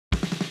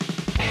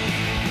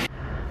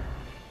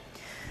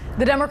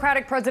The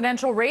Democratic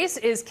presidential race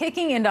is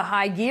kicking into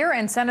high gear,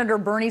 and Senator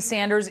Bernie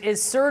Sanders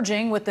is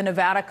surging with the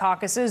Nevada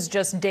caucuses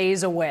just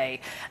days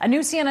away. A new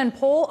CNN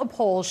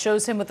poll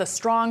shows him with a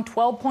strong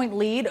 12-point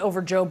lead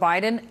over Joe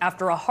Biden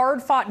after a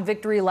hard-fought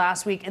victory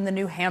last week in the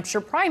New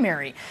Hampshire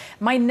primary.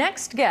 My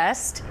next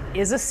guest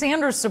is a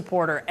Sanders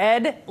supporter.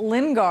 Ed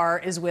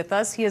Lingar is with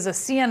us. He is a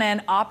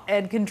CNN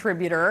op-ed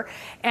contributor.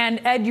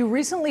 And Ed, you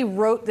recently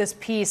wrote this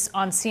piece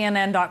on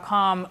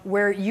CNN.com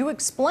where you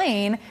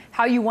explain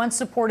how you once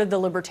supported the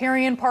Libertarian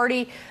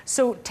Party.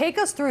 So take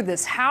us through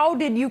this. How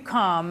did you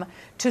come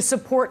to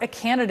support a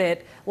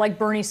candidate like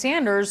Bernie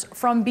Sanders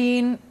from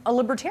being a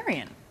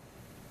libertarian?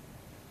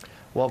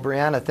 Well,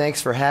 Brianna,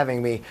 thanks for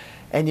having me.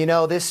 And you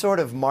know, this sort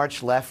of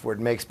march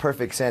leftward makes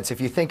perfect sense if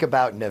you think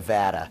about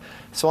Nevada.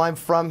 So I'm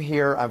from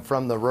here, I'm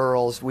from the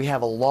rurals. We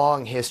have a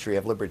long history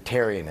of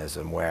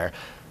libertarianism where,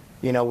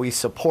 you know, we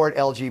support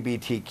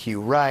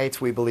LGBTQ rights,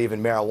 we believe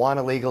in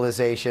marijuana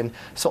legalization.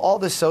 So all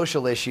the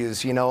social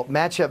issues, you know,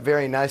 match up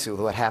very nicely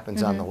with what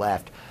happens on the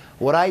left.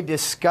 What I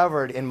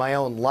discovered in my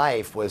own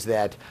life was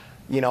that,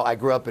 you know, I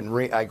grew up in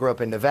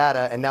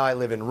Nevada, and now I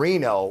live in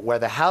Reno, where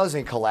the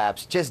housing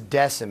collapse just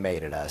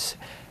decimated us.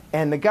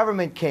 And the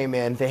government came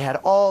in, they had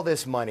all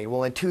this money.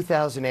 Well, in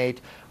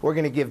 2008, we're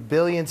going to give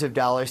billions of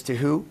dollars to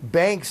who?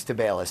 Banks to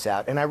bail us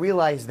out. And I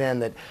realized then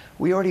that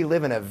we already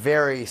live in a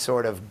very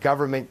sort of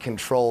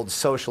government-controlled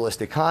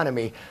socialist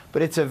economy,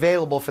 but it's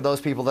available for those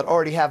people that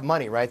already have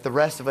money, right? The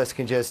rest of us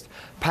can just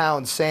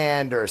pound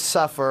sand or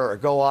suffer or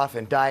go off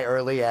and die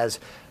early, as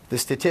the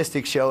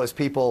statistics show, as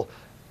people,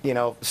 you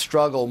know,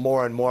 struggle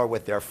more and more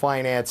with their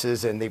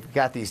finances, and they've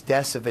got these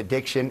deaths of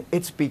addiction.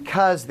 It's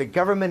because the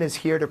government is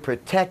here to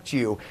protect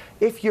you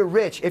if you're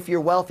rich, if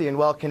you're wealthy and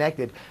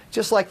well-connected,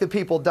 just like the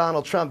people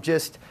Donald Trump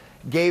just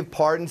gave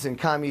pardons and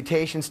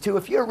commutations to.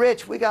 If you're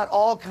rich, we got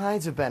all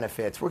kinds of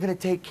benefits. We're going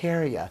to take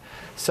care of you.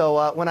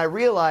 So when I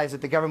realized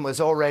that the government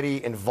was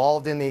already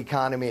involved in the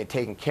economy and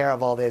taking care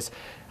of all this,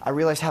 I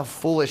realized how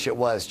foolish it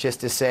was just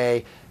to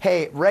say,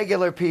 hey,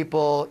 regular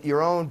people,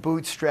 your own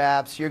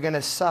bootstraps, you're going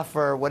to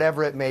suffer,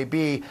 whatever it may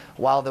be,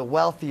 while the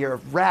wealthy are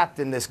wrapped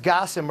in this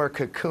gossamer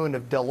cocoon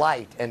of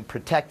delight and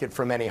protected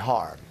from any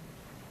harm.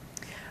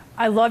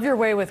 I love your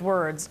way with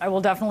words. I will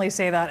definitely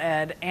say that,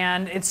 Ed.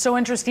 And it's so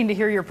interesting to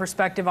hear your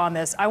perspective on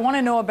this. I want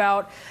to know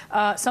about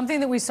something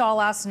that we saw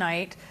last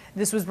night.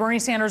 This was Bernie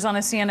Sanders on a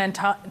CNN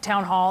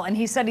town hall, and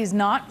he said he's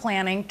not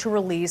planning to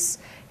release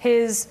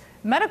his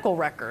medical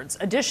records,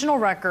 additional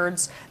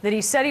records that he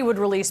said he would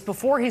release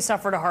before he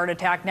suffered a heart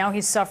attack. Now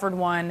he's suffered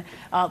one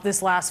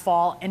this last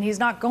fall, and he's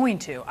not going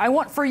to. I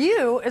want, for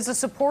you, as a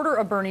supporter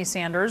of Bernie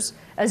Sanders,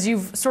 as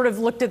you've sort of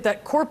looked at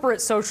that corporate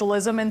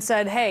socialism and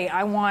said, hey,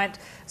 I want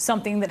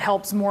something that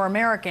helps more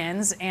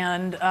Americans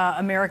and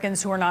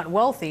Americans who are not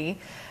wealthy.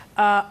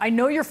 I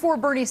know you're for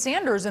Bernie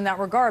Sanders in that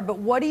regard, but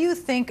what do you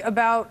think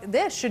about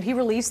this? Should he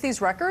release these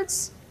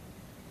records?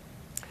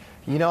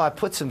 You know, I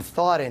put some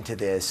thought into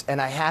this,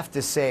 and I have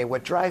to say,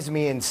 what drives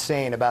me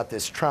insane about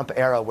this Trump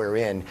era we're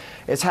in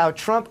is how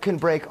Trump can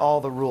break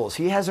all the rules.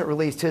 He hasn't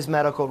released his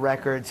medical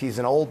records. He's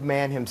an old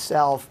man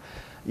himself.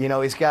 You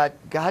know, he's got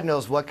God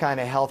knows what kind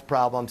of health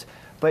problems.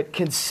 But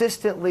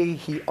consistently,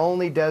 he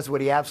only does what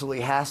he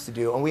absolutely has to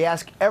do. And we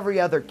ask every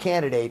other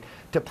candidate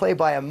to play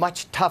by a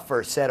much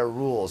tougher set of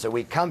rules, and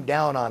we come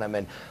down on him.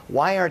 And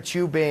why aren't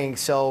you being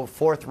so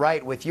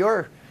forthright with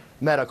your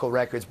medical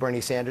records, Bernie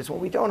Sanders? Well,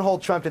 we don't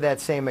hold Trump to that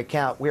same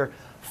account. We're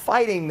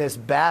fighting this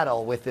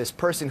battle with this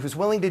person who's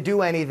willing to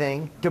do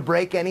anything, to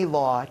break any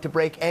law, to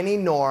break any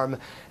norm,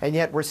 and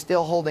yet we're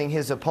still holding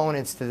his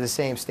opponents to the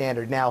same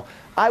standard. Now,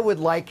 I would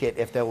like it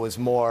if there was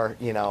more,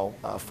 you know,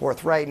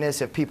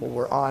 forthrightness, if people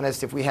were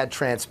honest, if we had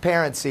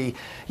transparency.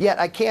 Yet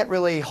I can't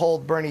really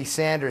hold Bernie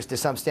Sanders to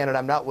some standard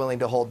I'm not willing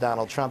to hold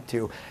Donald Trump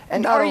to.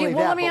 And not only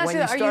that, but when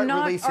you start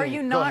releasing... Are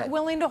you not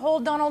willing to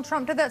hold Donald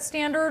Trump to that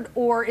standard,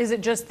 or is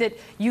it just that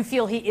you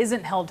feel he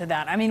isn't held to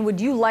that? I mean,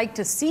 would you like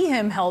to see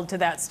him held to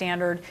that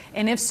standard?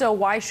 And if so,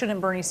 why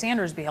shouldn't Bernie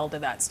Sanders be held to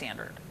that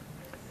standard?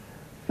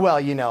 Well,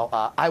 you know,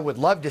 I would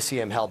love to see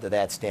him held to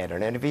that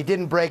standard. And if he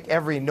didn't break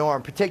every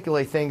norm,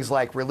 particularly things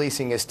like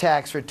releasing his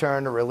tax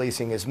return or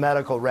releasing his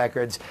medical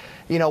records,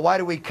 you know, why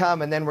do we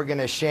come and then we're going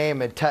to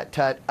shame and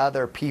tut-tut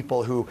other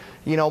people who,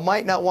 you know,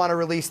 might not want to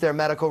release their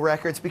medical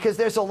records? Because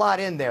there's a lot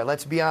in there,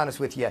 let's be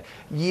honest with you.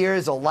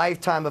 Years, a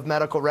lifetime of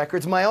medical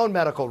records, my own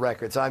medical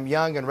records. I'm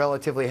young and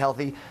relatively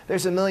healthy.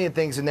 There's a million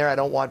things in there I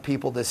don't want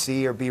people to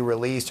see or be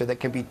released, or that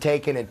can be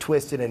taken and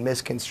twisted and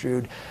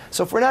misconstrued.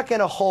 So if we're not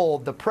going to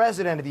hold the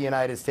President of the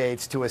United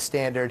States to a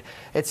standard,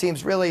 it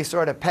seems really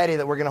sort of petty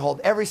that we're going to hold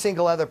every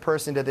single other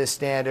person to this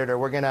standard, or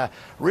we're going to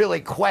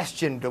really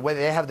question whether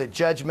they have the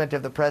judgment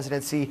of the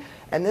presidency.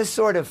 And this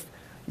sort of,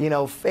 you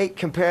know, fake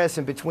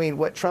comparison between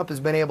what Trump has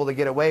been able to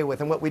get away with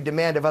and what we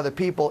demand of other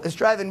people is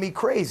driving me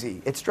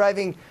crazy. It's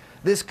driving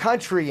this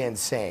country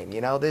insane.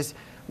 You know,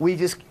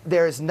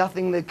 there is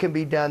nothing that can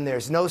be done.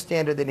 There's no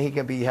standard that he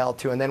can be held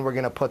to, and then we're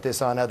going to put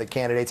this on other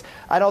candidates.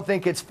 I don't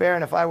think it's fair,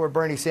 and if I were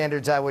Bernie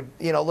Sanders, I would,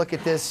 you know, look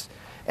at this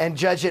and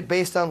judge it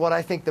based on what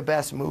I think the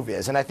best move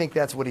is, and I think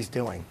that's what he's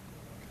doing.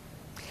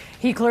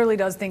 He clearly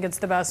does think it's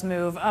the best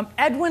move.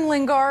 Edwin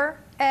Lingar,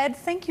 Ed,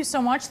 thank you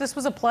so much. This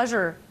was a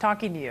pleasure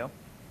talking to you.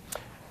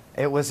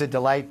 It was a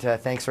delight.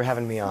 Thanks for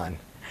having me on.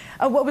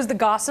 What was the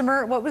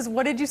gossamer?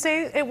 What did you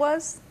say it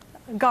was?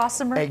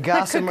 Gossamer? A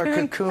gossamer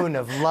cocoon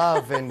of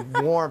love and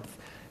warmth.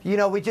 You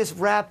know, we just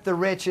wrap the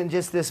rich in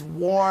just this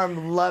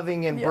warm,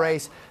 loving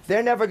embrace. Yeah.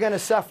 They're never going to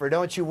suffer,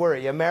 don't you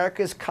worry.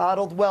 America's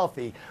coddled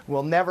wealthy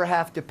will never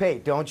have to pay,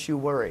 don't you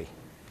worry.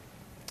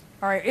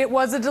 All right, it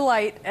was a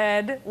delight,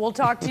 Ed. We'll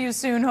talk to you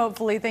soon,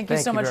 hopefully. Thank you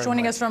so much for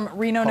joining us from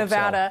Reno,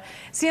 Nevada.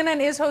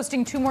 CNN is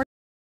hosting 2 more